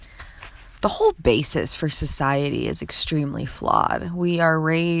the whole basis for society is extremely flawed. We are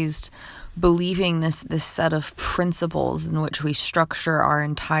raised believing this set of principles in which we structure our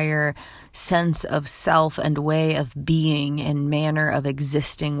entire sense of self and way of being and manner of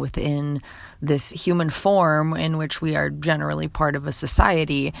existing within this human form in which we are generally part of a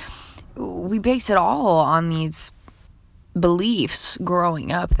society. We base it all on these beliefs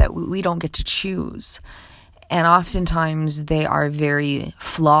growing up that we don't get to choose. And oftentimes they are very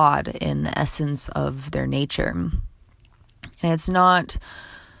flawed in the essence of their nature. And it's not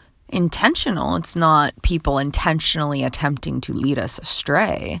intentional. It's not people intentionally attempting to lead us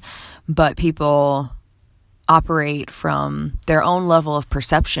astray, but people operate from their own level of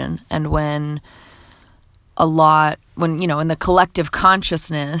perception. And when in the collective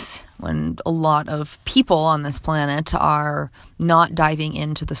consciousness, when a lot of people on this planet are not diving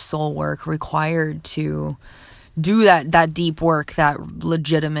into the soul work required to do that deep work, that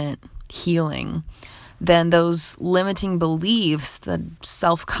legitimate healing, then those limiting beliefs, the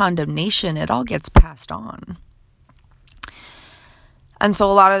self-condemnation, it all gets passed on. And so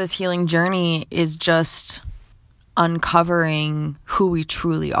a lot of this healing journey is just uncovering who we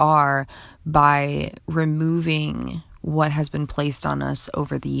truly are by removing what has been placed on us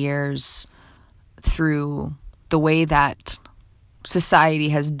over the years through the way that society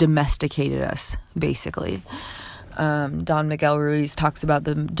has domesticated us, basically. Don Miguel Ruiz talks about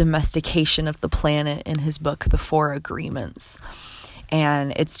the domestication of the planet in his book, The Four Agreements.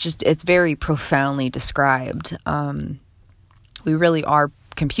 And it's very profoundly described. We really are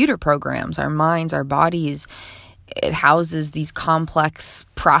computer programs, our minds, our bodies. It houses these complex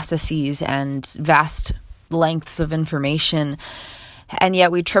processes and vast lengths of information, and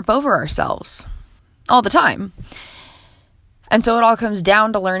yet we trip over ourselves all the time. And so it all comes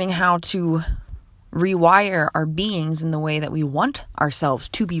down to learning how to rewire our beings in the way that we want ourselves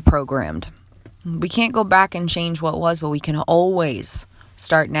to be programmed. We can't go back and change what was, but we can always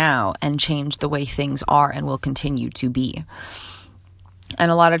start now and change the way things are and will continue to be. And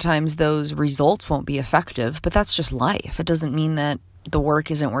a lot of times those results won't be effective, but that's just life. It doesn't mean that the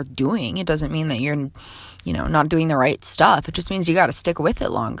work isn't worth doing. It doesn't mean that you're, not doing the right stuff. It just means you got to stick with it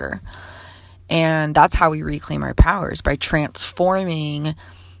longer. And that's how we reclaim our powers, by transforming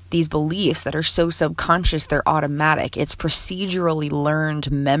these beliefs that are so subconscious, they're automatic. It's procedurally learned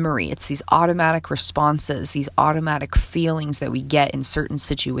memory. It's these automatic responses, these automatic feelings that we get in certain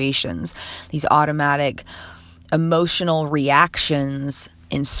situations, these automatic emotional reactions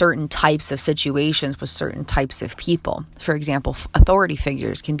in certain types of situations with certain types of people. For example, authority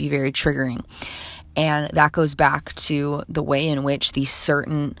figures can be very triggering. And that goes back to the way in which these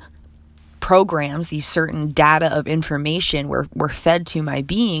certain programs, these certain data of information were fed to my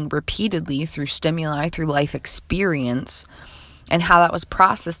being repeatedly through stimuli, through life experience, and how that was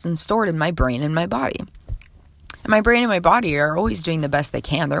processed and stored in my brain and my body. And my brain and my body are always doing the best they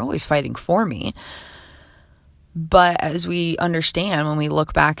can. They're always fighting for me. But as we understand, when we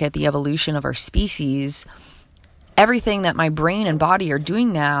look back at the evolution of our species, everything that my brain and body are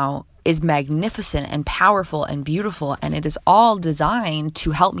doing now is magnificent and powerful and beautiful, and it is all designed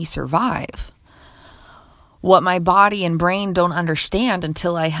to help me survive. What my body and brain don't understand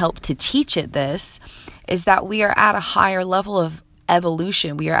until I help to teach it this is that we are at a higher level of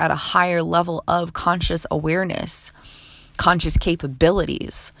evolution. We are at a higher level of conscious awareness, conscious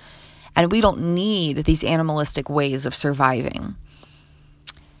capabilities. And we don't need these animalistic ways of surviving.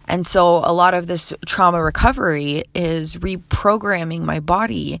 And so a lot of this trauma recovery is reprogramming my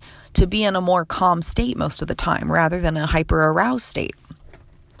body to be in a more calm state most of the time, rather than a hyper-aroused state.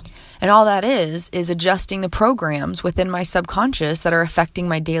 And all that is adjusting the programs within my subconscious that are affecting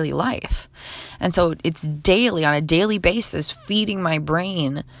my daily life. And so it's daily, on a daily basis, feeding my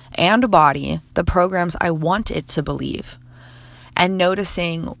brain and body the programs I want it to believe. And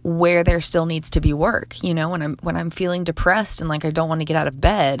noticing where there still needs to be work. When I'm feeling depressed and like I don't want to get out of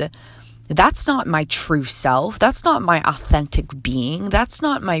bed, that's not my true self. That's not my authentic being. That's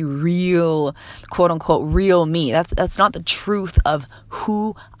not my real, quote unquote, real me. That's not the truth of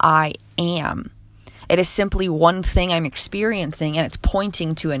who I am. It is simply one thing I'm experiencing, and it's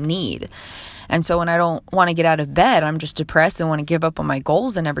pointing to a need. And so when I don't want to get out of bed, I'm just depressed and want to give up on my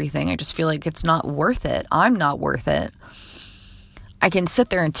goals and everything. I just feel like it's not worth it. I'm not worth it. I can sit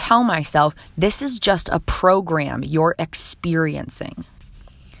there and tell myself, this is just a program you're experiencing.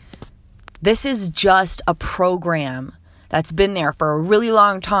 This is just a program that's been there for a really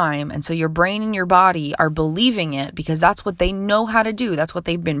long time. And so your brain and your body are believing it because that's what they know how to do. That's what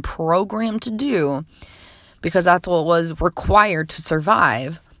they've been programmed to do, because that's what was required to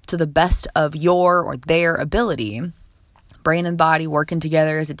survive to the best of your or their ability. brain and body working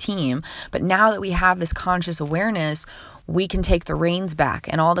together as a team. But now that we have this conscious awareness, we can take the reins back,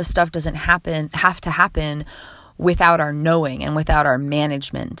 and all this stuff doesn't have to happen without our knowing and without our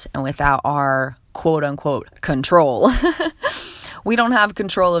management and without our quote unquote control. We don't have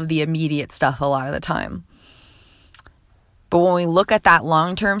control of the immediate stuff a lot of the time. But when we look at that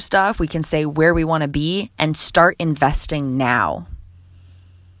long-term stuff, we can say where we want to be and start investing now.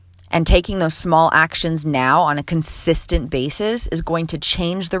 And taking those small actions now on a consistent basis is going to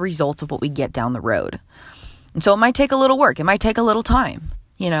change the results of what we get down the road. And so it might take a little work. It might take a little time,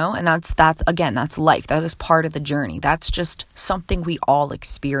 and that's life. That is part of the journey. That's just something we all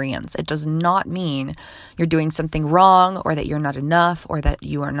experience. It does not mean you're doing something wrong or that you're not enough or that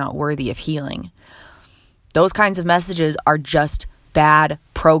you are not worthy of healing. Those kinds of messages are just bad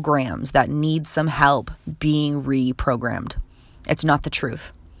programs that need some help being reprogrammed. It's not the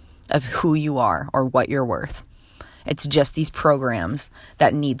truth of who you are or what you're worth. It's just these programs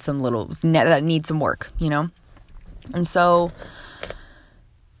that need some work, And so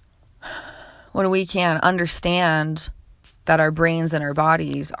when we can understand that our brains and our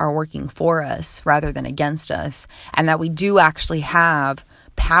bodies are working for us rather than against us, and that we do actually have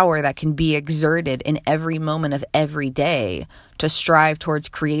power that can be exerted in every moment of every day to strive towards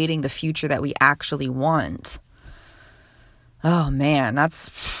creating the future that we actually want. Oh man,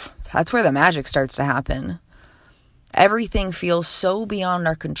 that's where the magic starts to happen. Everything feels so beyond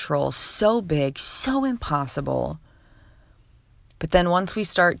our control, so big, so impossible. But then once we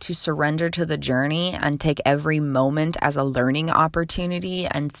start to surrender to the journey and take every moment as a learning opportunity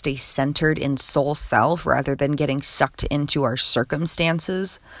and stay centered in soul self rather than getting sucked into our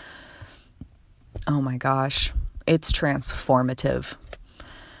circumstances, oh my gosh, it's transformative.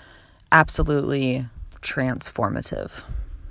 Absolutely transformative.